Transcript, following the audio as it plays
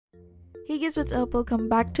Hey guys, what's up? Welcome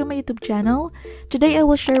back to my YouTube channel. Today I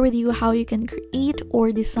will share with you how you can create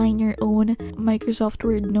or design your own Microsoft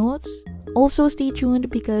Word notes. Also stay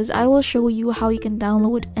tuned because I will show you how you can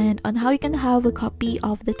download and on how you can have a copy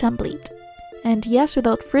of the template. And yes,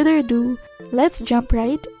 without further ado, let's jump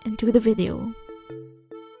right into the video.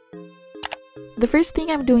 The first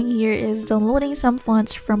thing I'm doing here is downloading some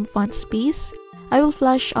fonts from Font Space. I will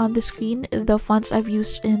flash on the screen the fonts I've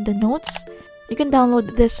used in the notes. You can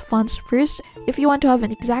download these fonts first. If you want to have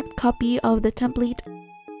an exact copy of the template,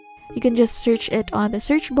 you can just search it on the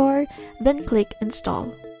search bar, then click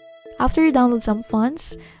install. After you download some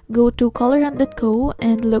fonts, go to colorhunt.co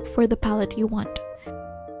and look for the palette you want.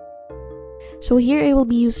 So here I will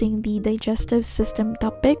be using the digestive system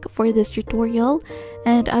topic for this tutorial,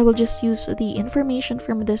 and I will just use the information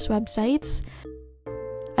from these websites.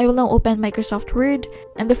 I will now open Microsoft Word,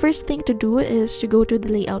 and the first thing to do is to go to the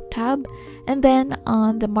Layout tab, and then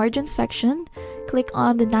on the Margin section, click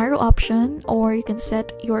on the Narrow option, or you can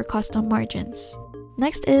set your custom margins.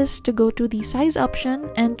 Next is to go to the Size option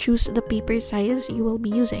and choose the paper size you will be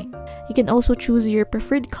using. You can also choose your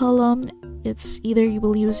preferred column. It's either you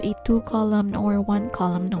will use a 2-column or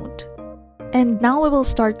 1-column note. And now we will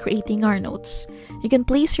start creating our notes. You can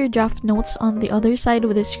place your draft notes on the other side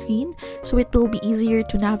of the screen so it will be easier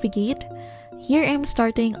to navigate. Here I'm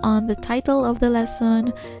starting on the title of the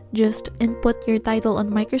lesson. Just input your title on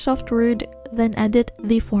Microsoft Word, then edit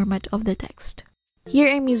the format of the text.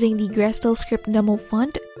 Here I'm using the Grestel Script Demo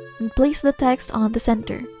font and place the text on the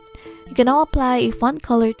center. You can now apply a font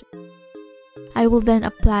color. I will then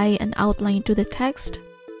apply an outline to the text.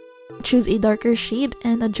 Choose a darker shade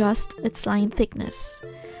and adjust its line thickness.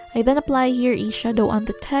 I then apply here a shadow on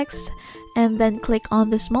the text and then click on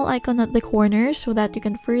the small icon at the corner so that you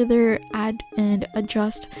can further add and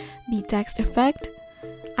adjust the text effect.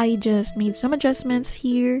 I just made some adjustments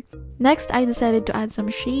here. Next, I decided to add some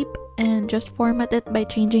shape and just format it by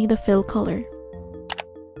changing the fill color.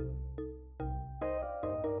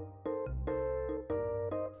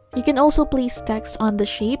 You can also place text on the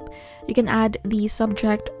shape. You can add the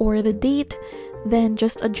subject or the date, then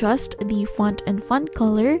just adjust the font and font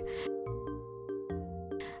color.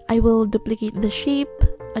 I will duplicate the shape,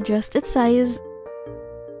 adjust its size,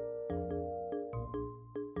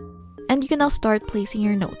 and you can now start placing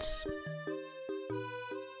your notes.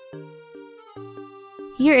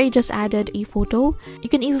 Here I just added a photo. You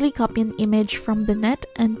can easily copy an image from the net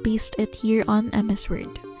and paste it here on MS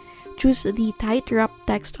Word. Choose the tight wrap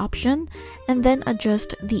text option and then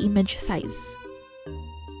adjust the image size.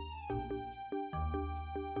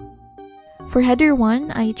 For header 1,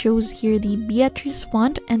 I chose here the Beatrice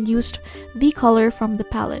font and used the color from the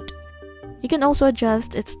palette. You can also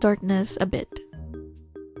adjust its darkness a bit.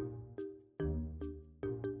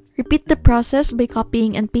 Repeat the process by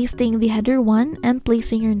copying and pasting the header 1 and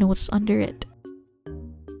placing your notes under it.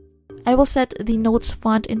 I will set the notes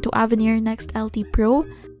font into Avenir Next LT Pro.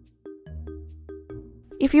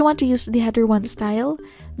 If you want to use the header 1 style,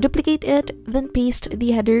 duplicate it, then paste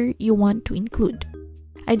the header you want to include.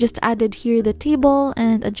 I just added here the table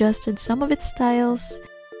and adjusted some of its styles.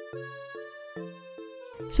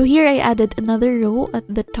 So here I added another row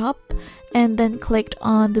at the top and then clicked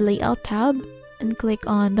on the Layout tab and click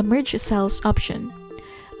on the Merge Cells option.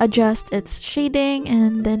 Adjust its shading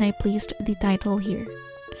and then I placed the title here.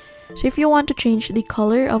 So if you want to change the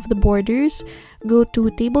color of the borders, go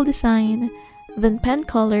to Table Design, then pen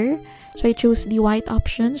color. So I chose the white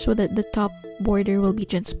option so that the top border will be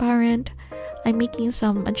transparent. I'm making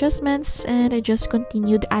some adjustments and I just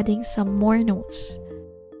continued adding some more notes.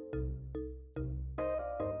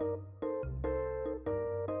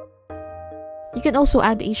 You can also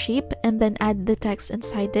add a shape and then add the text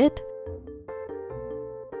inside it.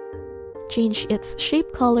 Change its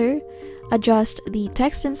shape color, adjust the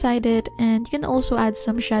text inside it, and you can also add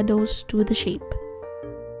some shadows to the shape.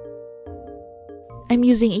 I'm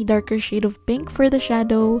using a darker shade of pink for the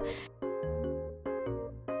shadow.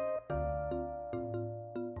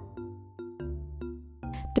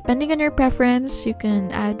 Depending on your preference, you can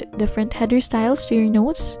add different header styles to your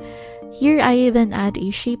notes. Here I then add a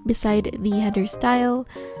shape beside the header style.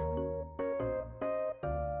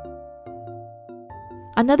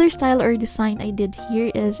 Another style or design I did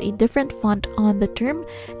here is a different font on the term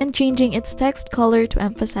and changing its text color to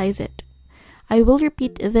emphasize it. I will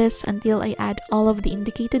repeat this until I add all of the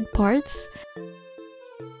indicated parts.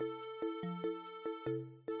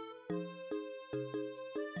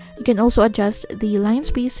 You can also adjust the line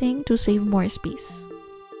spacing to save more space.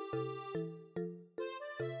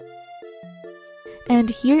 And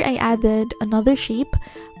here I added another shape,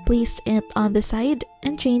 placed it on the side,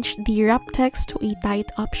 and changed the wrap text to a tight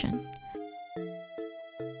option.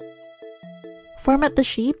 Format the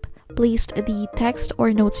shape, place the text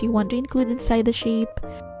or notes you want to include inside the shape.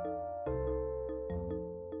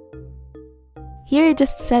 Here I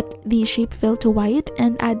just set the shape fill to white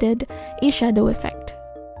and added a shadow effect.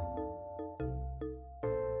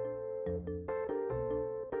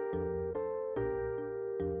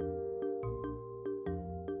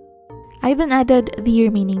 I then added the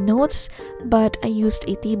remaining notes, but I used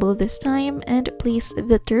a table this time and placed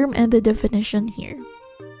the term and the definition here.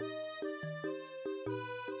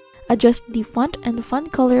 Adjust the font and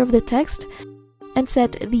font color of the text and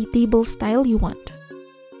set the table style you want.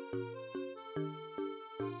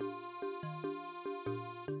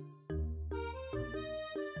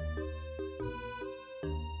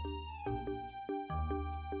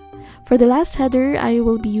 For the last header I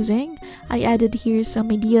will be using, I added here some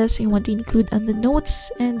ideas I want to include on the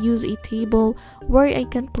notes and use a table where I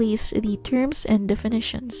can place the terms and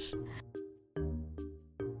definitions.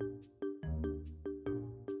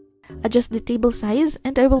 Adjust the table size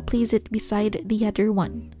and I will place it beside the header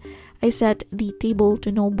one. I set the table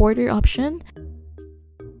to no border option.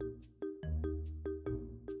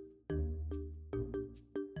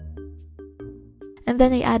 And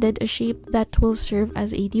then I added a shape that will serve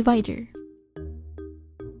as a divider.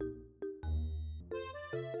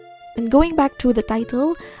 And going back to the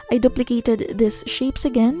title, I duplicated these shapes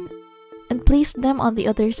again and placed them on the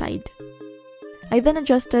other side. I then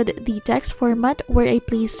adjusted the text format where I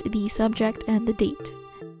placed the subject and the date.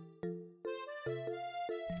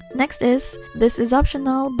 Next this is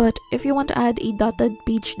optional, but if you want to add a dotted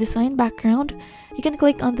page design background, you can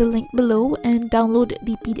click on the link below and download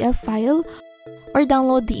the PDF file or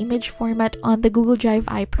download the image format on the Google Drive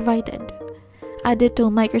I provided. Add it to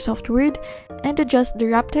Microsoft Word and adjust the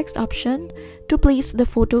wrap text option to place the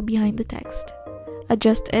photo behind the text.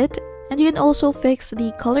 Adjust it, and you can also fix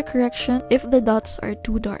the color correction if the dots are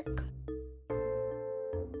too dark.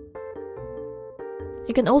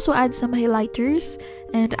 You can also add some highlighters,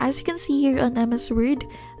 and as you can see here on MS Word,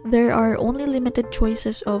 there are only limited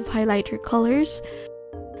choices of highlighter colors.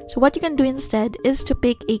 So what you can do instead is to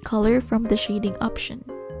pick a color from the shading option.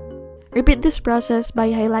 Repeat this process by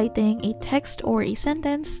highlighting a text or a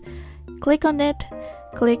sentence, click on it,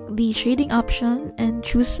 click the shading option, and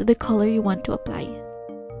choose the color you want to apply.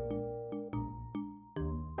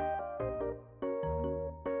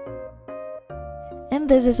 And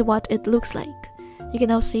this is what it looks like. You can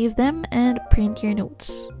now save them and print your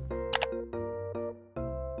notes.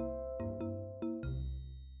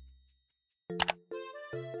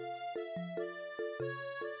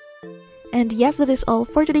 And yes, that is all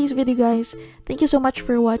for today's video, guys. Thank you so much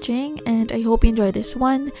for watching, and I hope you enjoyed this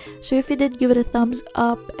one. So if you did, give it a thumbs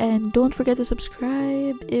up, and don't forget to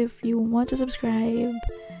subscribe if you want to subscribe.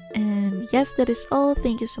 And yes, that is all.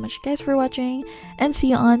 Thank you so much, guys, for watching, and see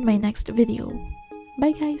you on my next video.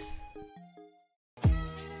 Bye, guys.